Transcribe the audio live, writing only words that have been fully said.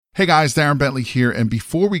Hey guys, Darren Bentley here, and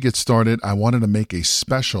before we get started, I wanted to make a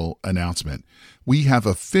special announcement. We have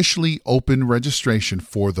officially opened registration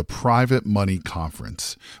for the Private Money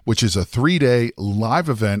Conference, which is a 3-day live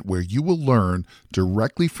event where you will learn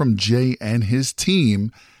directly from Jay and his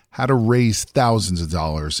team how to raise thousands of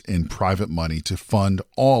dollars in private money to fund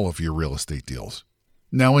all of your real estate deals.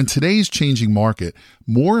 Now, in today's changing market,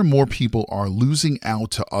 more and more people are losing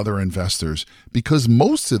out to other investors because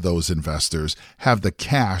most of those investors have the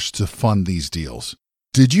cash to fund these deals.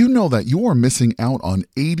 Did you know that you are missing out on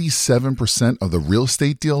 87% of the real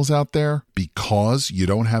estate deals out there because you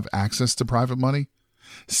don't have access to private money?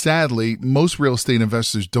 Sadly, most real estate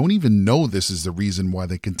investors don't even know this is the reason why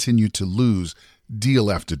they continue to lose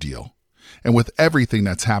deal after deal. And with everything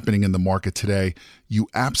that's happening in the market today, you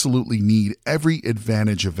absolutely need every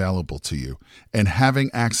advantage available to you. And having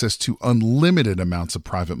access to unlimited amounts of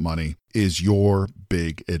private money is your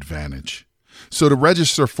big advantage. So to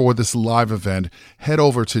register for this live event, head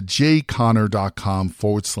over to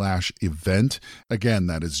jayconner.com/event. Again,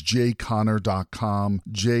 that is jayconner.com,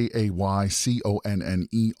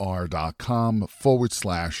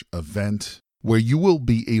 jayconner.com/event, where you will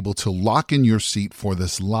be able to lock in your seat for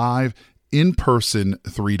this live in-person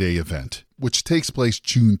 3-day event, which takes place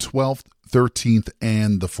June 12th, 13th,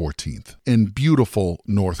 and the 14th in beautiful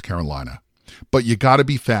North Carolina. But you got to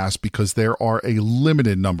be fast because there are a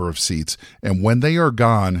limited number of seats, and when they are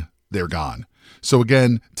gone, they're gone. So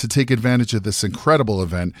again, to take advantage of this incredible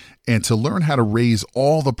event and to learn how to raise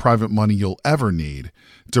all the private money you'll ever need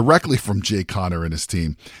directly from Jay Conner and his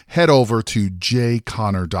team, head over to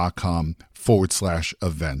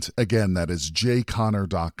jayconner.com/event. Again, that is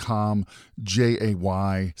jayconner.com,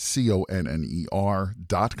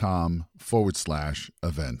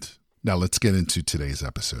 jayconner.com/event. Now let's get into today's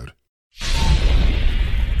episode.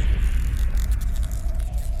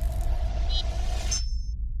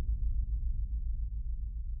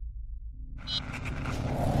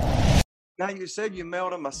 Now, you said you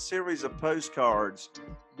mailed them a series of postcards.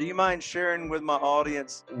 Do you mind sharing with my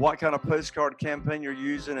audience what kind of postcard campaign you're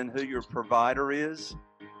using and who your provider is?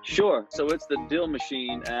 Sure. So it's the Deal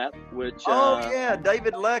Machine app, which...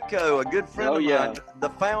 David Lecko, a good friend of mine, the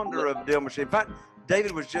founder of Deal Machine. In fact,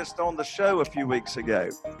 David was just on the show a few weeks ago.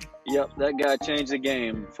 Yep, that guy changed the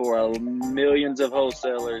game for millions of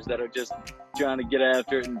wholesalers that are just trying to get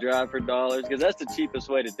after it and drive for dollars, because that's the cheapest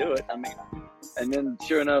way to do it. I mean, and then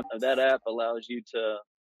sure enough, that app allows you to,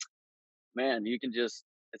 you can just,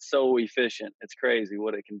 it's so efficient. It's crazy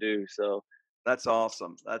what it can do. So that's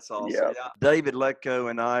awesome. Yeah. David Lecko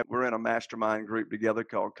and I, we're in a mastermind group together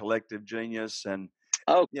called Collective Genius. And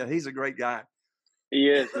he's a great guy. He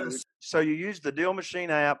is. So you use the Deal Machine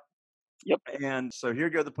app. Yep. And so here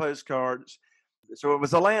go the postcards. So it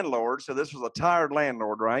was a landlord. So this was a tired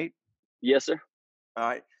landlord, right? Yes, sir. All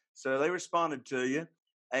right. So they responded to you.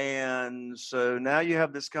 And so now you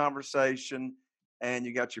have this conversation and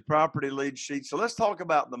you got your property lead sheet. So let's talk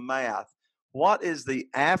about the math. What is the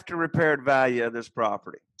after repaired value of this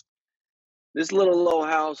property? This little old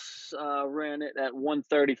house ran it at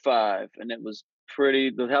 $135, and it was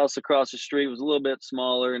pretty. The house across the street was a little bit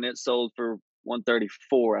smaller, and it sold for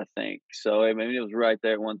 $134, I think. So I mean, it was right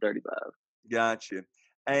there at $135. Gotcha.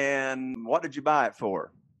 And what did you buy it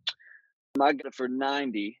for? I got it for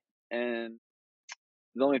 $90, and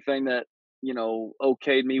the only thing that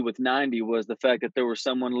okayed me with $90 was the fact that there was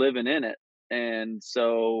someone living in it, and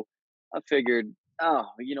so I figured,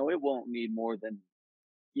 it won't need more than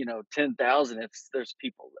 $10,000 if there's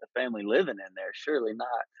a family living in there. Surely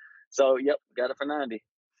not. So yep, got it for $90.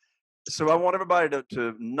 So I want everybody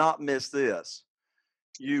to not miss this.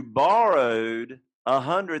 You borrowed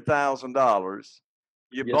 $100,000.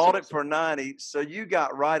 You bought it for $90, so you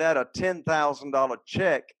got right at a $10,000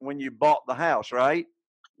 check when you bought the house, right?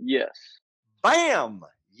 Yes. Bam!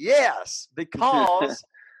 Yes, because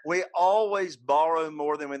we always borrow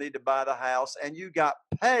more than we need to buy the house, and you got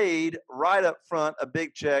paid right up front a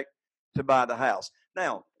big check to buy the house.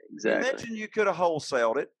 Now, You mentioned you could have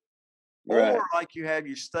wholesaled it, right, or like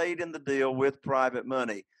you stayed in the deal with private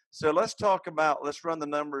money. So let's run the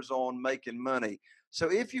numbers on making money.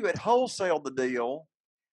 So if you had wholesaled the deal,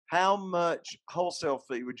 how much wholesale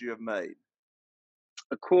fee would you have made?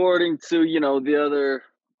 According to, the other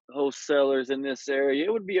wholesalers in this area,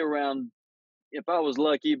 it would be around, if I was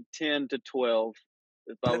lucky, 10 to 12.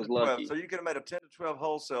 If I was lucky. So you could have made a 10 to 12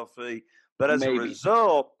 wholesale fee. But as Maybe. a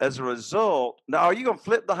result, now are you going to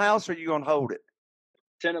flip the house or are you going to hold it?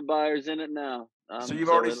 Tenant buyers in it now. So you've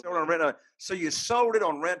already sold it on rent. So you sold it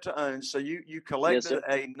on rent to own. So you collected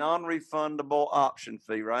a non-refundable option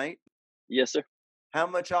fee, right? Yes, sir. How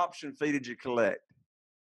much option fee did you collect?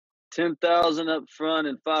 10,000 up front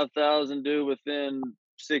and 5,000 due within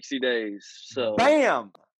 60 days. So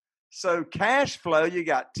bam. So cash flow, you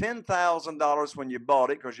got $10,000 when you bought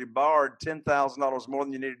it because you borrowed $10,000 more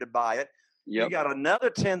than you needed to buy it. You yep, got another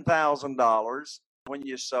 $10,000 when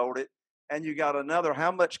you sold it, and you got another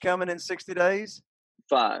how much coming in 60 days?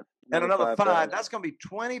 5. And another 5. 5,000. That's going to be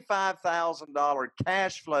 $25,000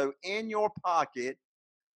 cash flow in your pocket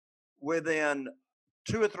within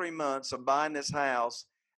 2 or 3 months of buying this house,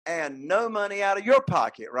 and no money out of your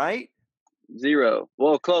pocket, right? 0.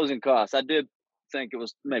 Well, closing costs. I did think it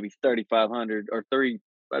was maybe 3,500 or 3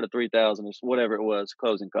 out of 3,000 or whatever it was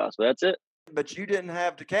closing costs. But that's it. But you didn't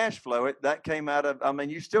have to cash flow it. That came out of, I mean,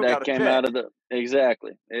 you still That got a came check. out of the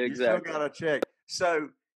exactly. You still got a check. So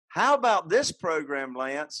how about this program,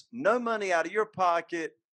 Lance? No money out of your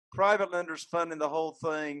pocket, private lenders funding the whole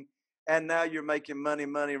thing, and now you're making money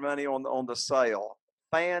on the sale.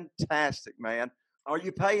 Fantastic, man. Are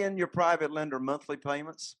you paying your private lender monthly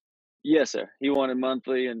payments? Yes, sir. He wanted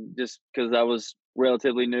monthly, and just because I was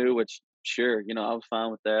relatively new, which sure, I was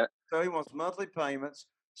fine with that. So he wants monthly payments.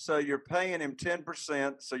 So you're paying him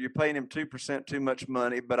 10%. So you're paying him 2% too much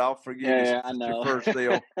money, but I'll forgive you since it's your first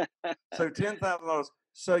deal. So $10,000.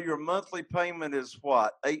 So your monthly payment is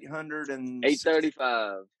what?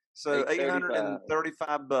 $835. So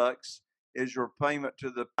 $835 is your payment to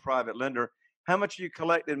the private lender. How much are you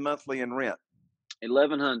collecting monthly in rent?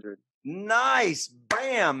 $1,100. Nice.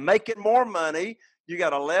 Bam. Making more money. You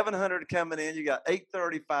got $1,100 coming in. You got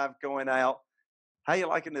 $835 going out. How you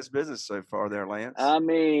liking this business so far there, Lance? I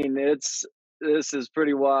mean, this is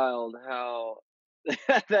pretty wild how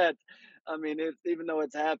that, even though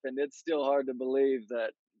it's happened, it's still hard to believe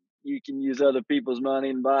that you can use other people's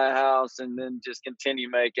money and buy a house and then just continue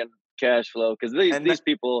making cash flow. Because these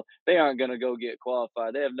people, they aren't going to go get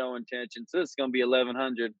qualified. They have no intention. So it's going to be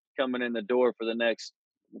 $1,100 coming in the door for the next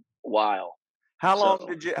while. How long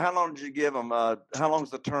did you give them? How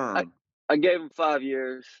long's the term? I gave them 5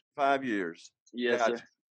 years. 5 years. Yes, gotcha. sir.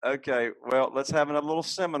 Okay. Well, let's have a little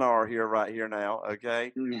seminar here right here now.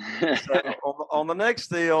 Okay. So on the next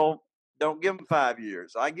deal, don't give them 5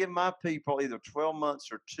 years. I give my people either 12 months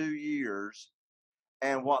or 2 years.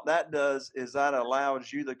 And what that does is that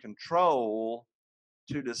allows you the control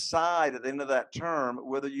to decide at the end of that term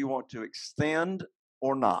whether you want to extend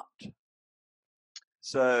or not.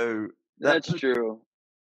 So that's true.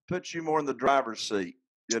 Puts you more in the driver's seat,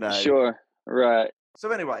 Sure. Right.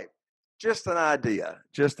 So anyway, just an idea.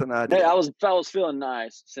 Hey, I was feeling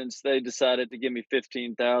nice since they decided to give me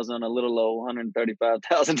 $15,000 on a little old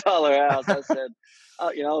 $135,000 house. I said,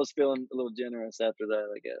 I was feeling a little generous after that,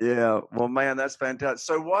 I guess. Yeah. Well, man, that's fantastic.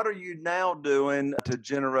 So what are you now doing to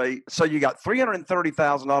generate? So you got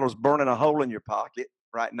 $330,000 burning a hole in your pocket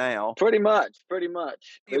right now. Pretty much.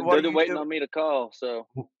 They're waiting on me to call. So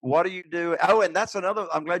what do you do? Oh, and that's another.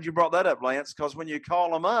 I'm glad you brought that up, Lance, because when you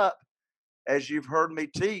call them up, as you've heard me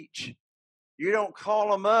teach, you don't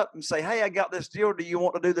call them up and say, hey, I got this deal. Do you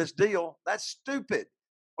want to do this deal? That's stupid.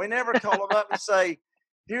 We never call them up and say,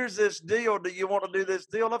 here's this deal. Do you want to do this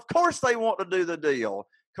deal? Of course they want to do the deal,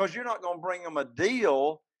 because you're not going to bring them a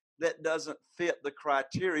deal that doesn't fit the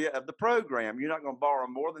criteria of the program. You're not going to borrow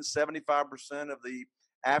more than 75% of the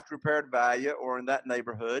after repaired value or in that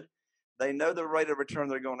neighborhood. They know the rate of return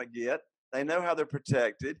they're going to get. They know how they're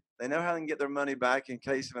protected. They know how they can get their money back in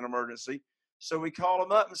case of an emergency. So we call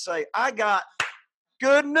them up and say, I got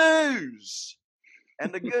good news.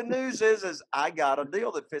 And the good news is I got a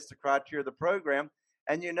deal that fits the criteria of the program.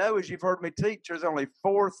 And as you've heard me teach, there's only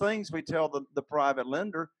 4 things we tell the private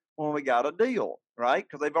lender when we got a deal, right?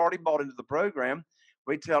 Because they've already bought into the program.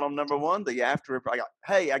 We tell them, number 1, the after,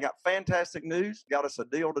 I got fantastic news. Got us a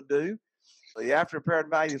deal to do. The after repaired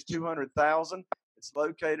value is $200,000. It's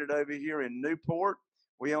located over here in Newport.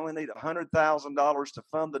 We only need $100,000 to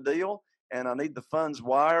fund the deal, and I need the funds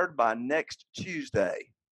wired by next Tuesday.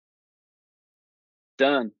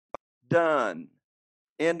 Done.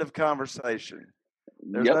 End of conversation.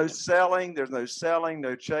 There's no selling. There's no selling,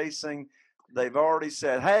 no chasing. They've already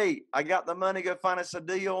said, hey, I got the money. Go find us a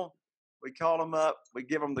deal. We call them up. We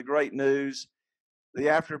give them the great news, the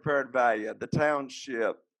after repaired value, the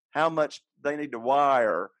township, how much they need to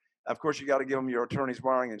wire. Of course, you got to give them your attorney's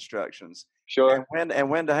wiring instructions. Sure. And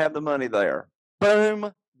when to have the money there.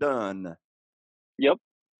 Boom, done. Yep.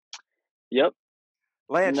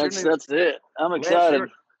 Lance, that's it. I'm excited.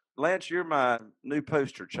 Lance, you're my new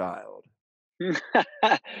poster child.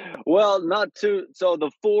 Well, not two. So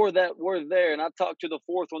the 4 that were there, and I talked to the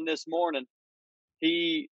 4th one this morning.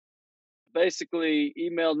 He basically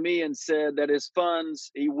emailed me and said that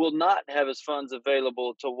he will not have his funds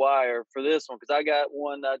available to wire for this one, because I got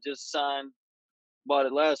one I just signed bought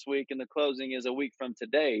it last week, and the closing is a week from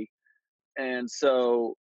today. And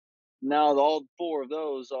so now all 4 of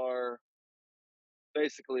those are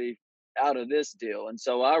basically out of this deal. And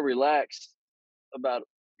so I relaxed about,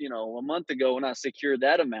 a month ago when I secured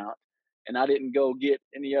that amount, and I didn't go get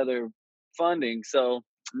any other funding. So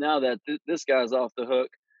now that this guy's off the hook,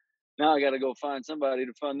 now I got to go find somebody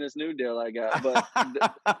to fund this new deal I got. But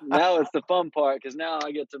now it's the fun part, because now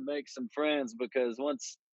I get to make some friends, because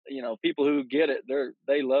once, people who get it,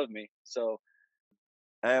 they love me. So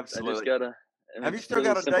I just Absolutely. gotta. And Have you it's still really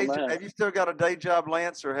got a simple day? math. Have you still got a day job,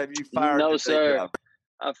 Lance, or have you fired No, your day sir. job?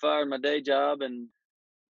 I fired my day job, and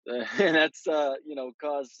and that's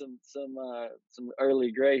caused some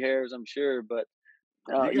early gray hairs, I'm sure. But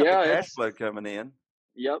You got the yeah, cash it's flow coming in.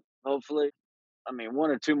 yep. Hopefully, I mean 1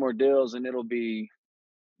 or 2 more deals, and it'll be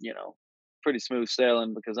you know pretty smooth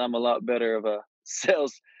sailing, because I'm a lot better of a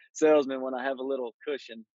salesman when I have a little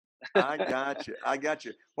cushion. I got you. I got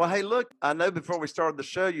you. Well, hey, look, I know before we started the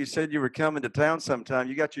show, you said you were coming to town sometime.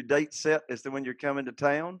 You got your date set as to when you're coming to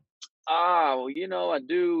town? Well, I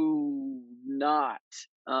do not.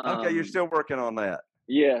 Okay, you're Um, still working on that.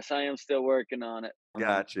 yes, I am still working on it.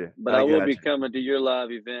 Got you. But I I will be got you. coming to your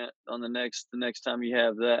live event on the next time you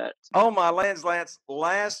have that. Oh my Lance,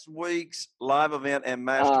 last week's live event and Ah,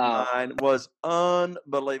 mastermind was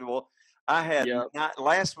unbelievable. I had yep. not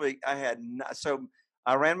last week. I had not, so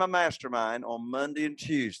I ran my mastermind on Monday and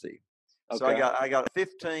Tuesday. So Okay. I got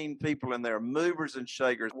 15 people in there, movers and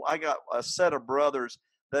shakers. I got a set of brothers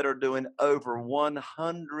that are doing over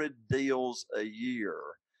 100 deals a year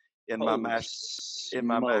in my Holy master in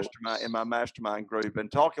smokes. my mastermind group, and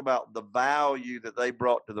talk about the value that they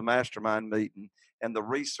brought to the mastermind meeting and the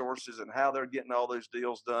resources and how they're getting all those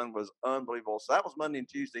deals done was unbelievable. So that was Monday and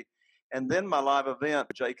Tuesday. And then my live event,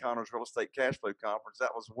 Jay Connors Real Estate Cash Flow Conference,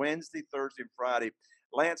 that was Wednesday, Thursday, and Friday.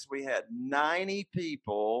 Lance, we had 90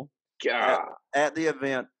 people at, God. at the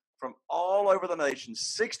event from all over the nation.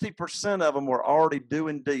 60% of them were already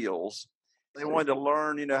doing deals. They wanted to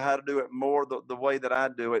learn, how to do it more the way that I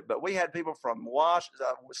do it. But we had people from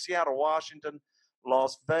Seattle, Washington,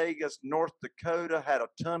 Las Vegas, North Dakota, had a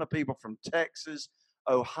ton of people from Texas,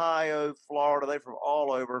 Ohio, Florida. They from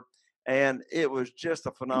all over. And it was just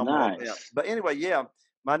a phenomenal event. Nice. But anyway, yeah,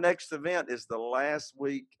 my next event is the last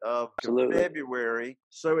week of Absolutely. February.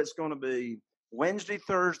 So it's going to be Wednesday,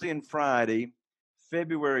 Thursday, and Friday,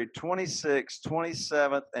 February 26th,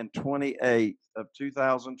 27th, and 28th of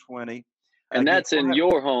 2020. And Again, that's in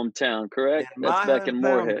your hometown, correct? in That's my back in hometown.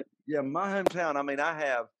 Moorhead. Yeah, my hometown. I mean, I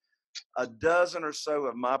have a dozen or so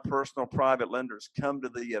of my personal private lenders come to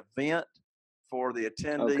the event for the Okay.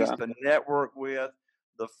 attendees to network with.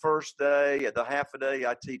 The first day, the half a day,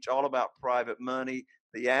 I teach all about private money.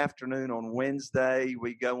 The afternoon on Wednesday,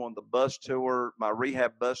 we go on the bus tour, my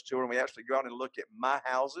rehab bus tour, and we actually go out and look at my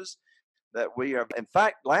houses that we are. In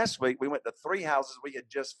fact, last week we went to 3 houses we had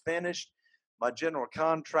just finished. My general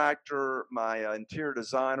contractor, my interior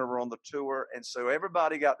designer were on the tour. And so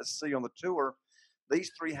everybody got to see on the tour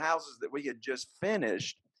these 3 houses that we had just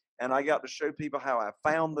finished. And I got to show people how I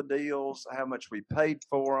found the deals, how much we paid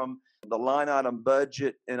for them, the line item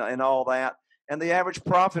budget, and all that. And the average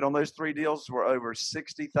profit on those 3 deals were over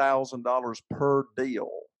 $60,000 per deal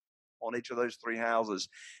on each of those 3 houses.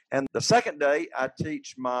 And the second day, I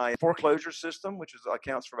teach my foreclosure system, which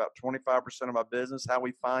accounts for about 25% of my business, how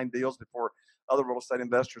we find deals before other real estate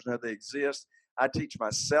investors know they exist. I teach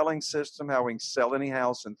my selling system, how we can sell any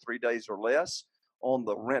house in 3 days or less on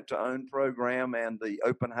the rent to own program and the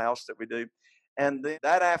open house that we do. And then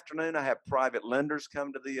that afternoon, I have private lenders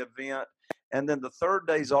come to the event. And then the third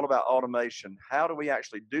day is all about automation. How do we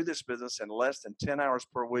actually do this business in less than 10 hours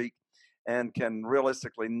per week and can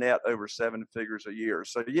realistically net over 7 figures a year?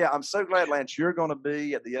 So, yeah, I'm so glad, Lance, you're going to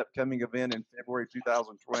be at the upcoming event in February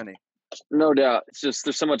 2020. No doubt. It's just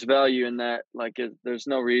there's so much value in that. Like, there's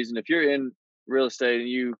no reason. If you're in real estate and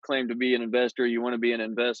you claim to be an investor, you want to be an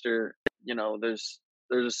investor, there's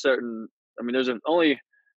a certain, I mean, only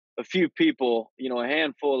a few people, a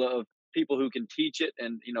handful of people who can teach it,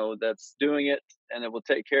 and that's doing it, and it will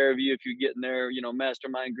take care of you if you get in there,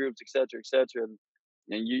 mastermind groups, et cetera, et cetera.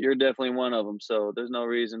 And you're definitely one of them. So there's no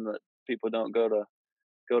reason that people don't go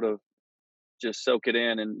to just soak it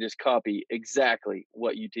in and just copy exactly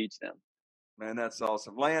what you teach them. Man, that's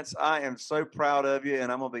awesome. Lance, I am so proud of you,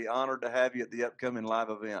 and I'm going to be honored to have you at the upcoming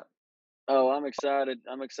live event. Oh, I'm excited.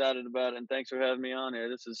 I'm excited about it. And thanks for having me on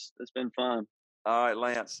here. It's been fun. All right,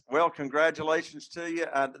 Lance. Well, congratulations to you.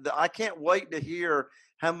 I can't wait to hear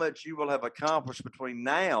how much you will have accomplished between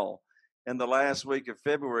now and the last week of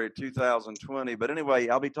February 2020. But anyway,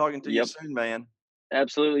 I'll be talking to you soon, man.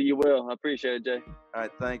 Absolutely, you will. I appreciate it, Jay. All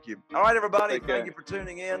right, thank you. All right, everybody, Take care. thank you for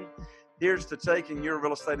tuning in. Here's to taking your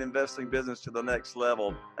real estate investing business to the next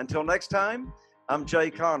level. Until next time, I'm Jay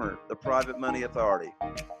Conner, the Private Money Authority.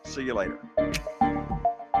 See you later.